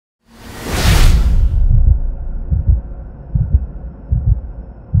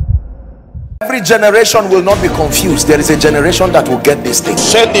Every generation will not be confused. There is a generation that will get this thing.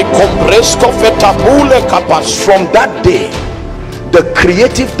 From that day, the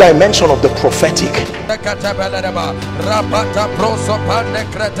creative dimension of the prophetic,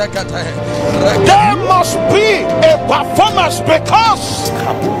 there must be a performance, because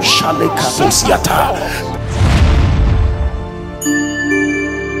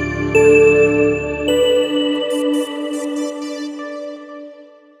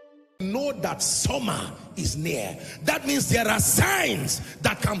know that summer is near. That means there are signs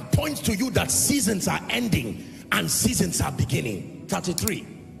that can point to you that seasons are ending and seasons are beginning. 33,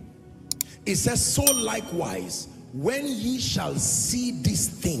 it says, so likewise, when ye shall see these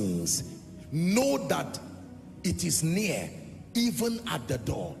things, know that it is near, even at the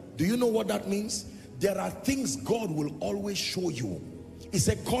door. Do you know what that means? There are things God will always show you. He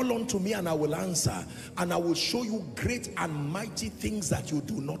said, call unto me and I will answer, and I will show you great and mighty things that you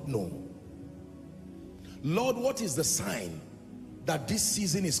do not know. Lord, what is the sign that this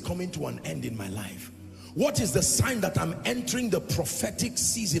season is coming to an end in my life? What is the sign that I'm entering the prophetic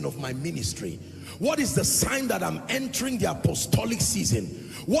season of my ministry? What is the sign that I'm entering the apostolic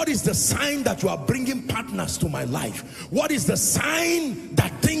season? What is the sign that you are bringing partners to my life? What is the sign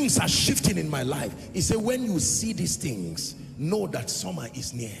that things are shifting in my life? He said, when you see these things, know that summer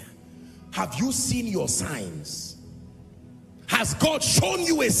is near. Have you seen your signs? Has God shown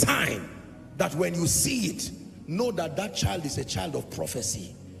you a sign that when you see it, know that that child is a child of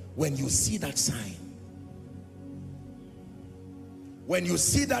prophecy? When you see that sign, when you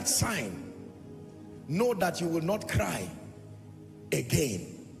see that sign, know that you will not cry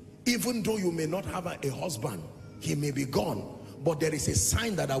again. Even though you may not have a husband, he may be gone, but there is a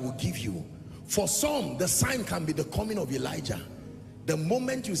sign that I will give you. For some, the sign can be the coming of Elijah. The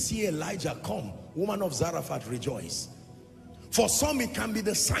moment you see Elijah come, woman of Zarephath, rejoice. For some, it can be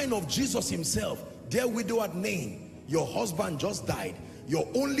the sign of Jesus himself. Dear widow at Nain, your husband just died. Your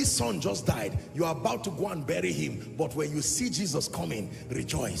only son just died. You are about to go and bury him. But when you see Jesus coming,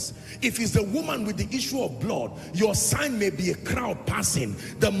 rejoice. If it's the woman with the issue of blood, your sign may be a crowd passing.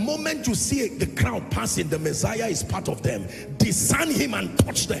 The moment you see the crowd passing, the Messiah is part of them. Discern him and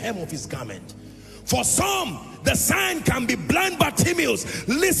touch the hem of his garment. For some, the sign can be blind Bartimaeus.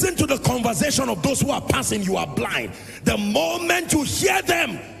 Listen to the conversation of those who are passing. You are blind. The moment you hear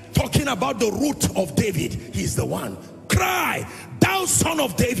them talking about the root of David, he's the one. Cry, thou son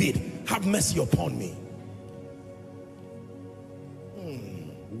of David, have mercy upon me.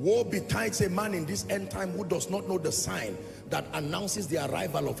 Woe betides a man in this end time who does not know the sign that announces the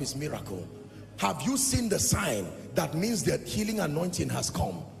arrival of his miracle. Have you seen the sign that means the healing anointing has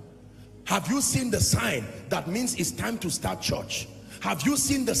come? Have you seen the sign that means it's time to start church? Have you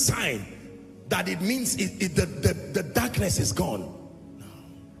seen the sign that it means the darkness is gone? No.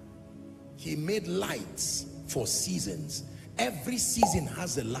 He made lights for seasons. Every season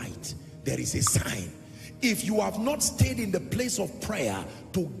has a light. There is a sign. If you have not stayed in the place of prayer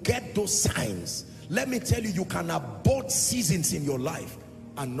to get those signs, let me tell you, you can abort seasons in your life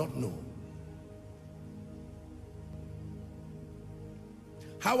and not know.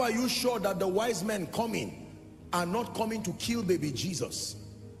 How are you sure that the wise men coming are not coming to kill baby Jesus?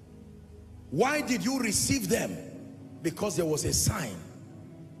 Why did you receive them? Because there was a sign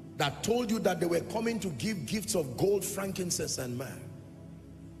that told you that they were coming to give gifts of gold, frankincense, and myrrh.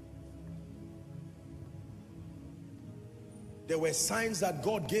 There were signs that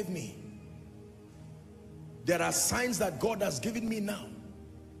God gave me. There are signs that God has given me now.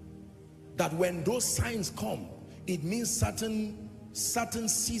 That when those signs come, it means certain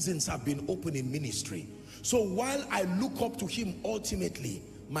seasons have been opened in ministry. So while I look up to him ultimately,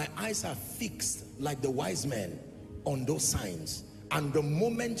 my eyes are fixed like the wise men on those signs. And the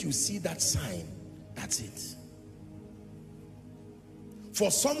moment you see that sign, that's it.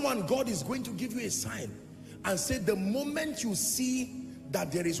 For someone, God is going to give you a sign and say, the moment you see that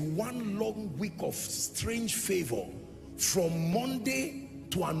there is one long week of strange favor, from Monday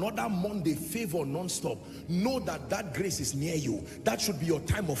to another Monday, favor non-stop, know that that grace is near you. That should be your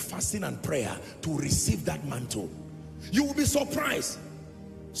time of fasting and prayer to receive that mantle. You will be surprised.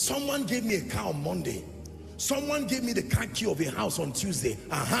 Someone gave me a car on Monday. Someone gave me the car key of a house on Tuesday.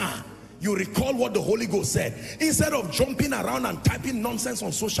 Aha! You recall what the Holy Ghost said. Instead of jumping around and typing nonsense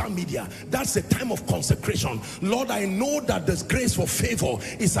on social media, that's a time of consecration. Lord, I know that this grace for favor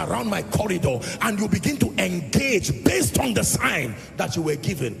is around my corridor, and you begin to engage based on the sign that you were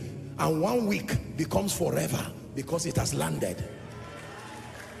given. And 1 week becomes forever because it has landed.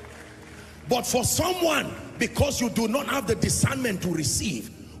 But for someone, because you do not have the discernment to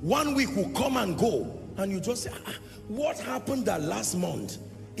receive, 1 week will come and go. And you just say, what happened that last month?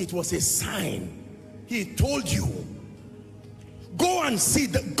 It was a sign. He told you, go and see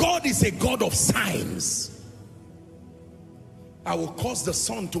that God is a God of signs. I will cause the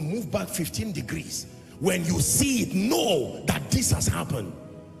sun to move back 15 degrees. When you see it, know that this has happened.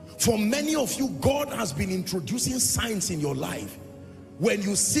 For many of you, God has been introducing signs in your life. When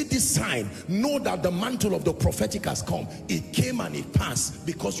you see this sign, know that the mantle of the prophetic has come. It came and it passed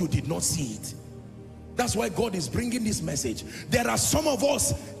because you did not see it. That's why God is bringing this message. There are some of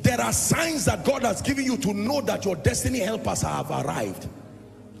us, there are signs that God has given you to know that your destiny helpers have arrived.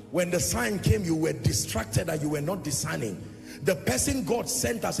 When the sign came, you were distracted and you were not discerning. The person God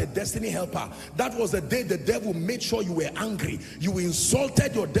sent as a destiny helper, that was the day the devil made sure you were angry. You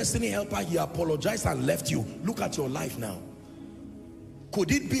insulted your destiny helper, he apologized and left you. Look at your life now.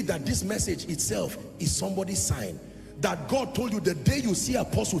 Could it be that this message itself is somebody's sign? That God told you the day you see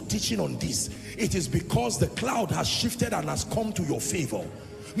apostle teaching on this, it is because the cloud has shifted and has come to your favor.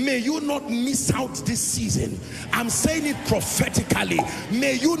 May you not miss out this season. I'm saying it prophetically.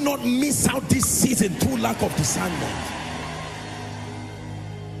 May you not miss out this season through lack of discernment.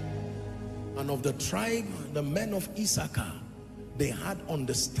 And of the tribe, the men of Issachar, they had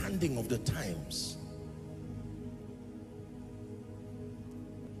understanding of the times.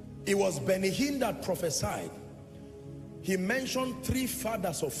 It was Benihim that prophesied. He mentioned 3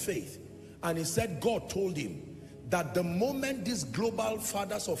 fathers of faith, and he said God told him that the moment these global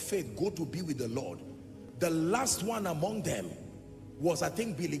fathers of faith go to be with the Lord, the last one among them was, I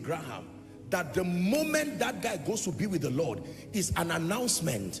think, Billy Graham, that the moment that guy goes to be with the Lord is an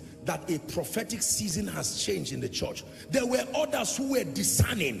announcement that a prophetic season has changed in the church. There were others who were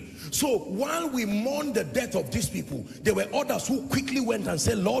discerning. So while we mourn the death of these people, there were others who quickly went and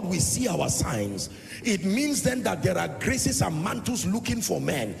said, Lord, we see our signs. It means then that there are graces and mantles looking for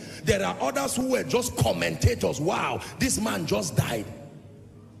men. There are others who were just commentators. Wow, this man just died.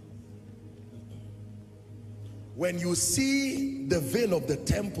 When you see the veil of the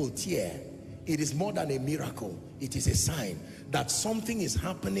temple tear, it is more than a miracle. It is a sign that something is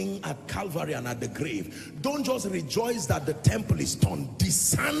happening at Calvary and at the grave. Don't just rejoice that the temple is torn.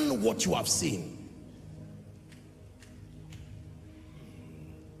 Discern what you have seen.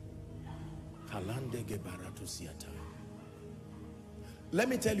 Let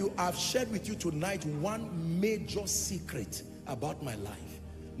me tell you, I've shared with you tonight one major secret about my life.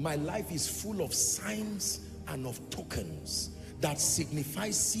 My life is full of signs and of tokens that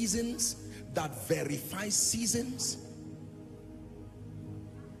signify seasons, that verify seasons.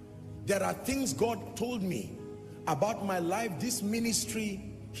 There are things God told me about my life, this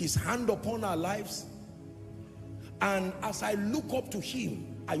ministry, his hand upon our lives. And as I look up to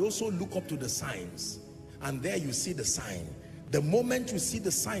him, I also look up to the signs. And there you see the sign. The moment you see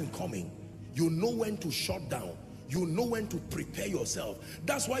the sign coming, you know when to shut down. You know when to prepare yourself.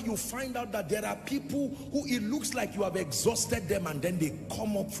 That's why you find out that there are people who it looks like you have exhausted them, and then they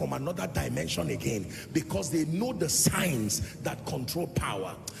come up from another dimension again because they know the signs that control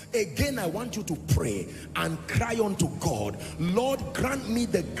power. Again, I want you to pray and cry unto God, Lord, grant me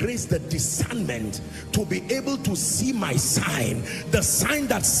the grace, the discernment to be able to see my sign, the sign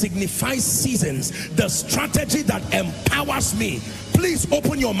that signifies seasons, the strategy that empowers me. Please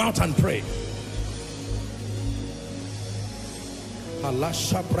open your mouth and pray. When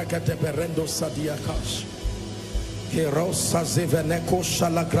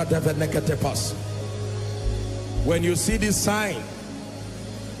you see this sign,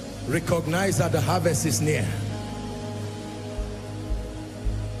 recognize that the harvest is near.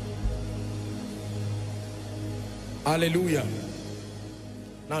 Hallelujah.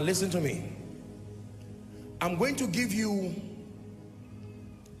 Now listen to me. I'm going to give you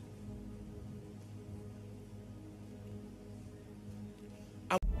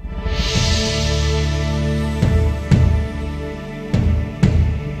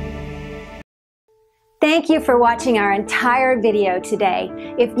Thank you for watching our entire video today.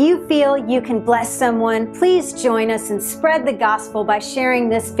 If you feel you can bless someone, please join us and spread the gospel by sharing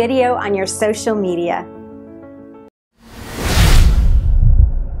this video on your social media.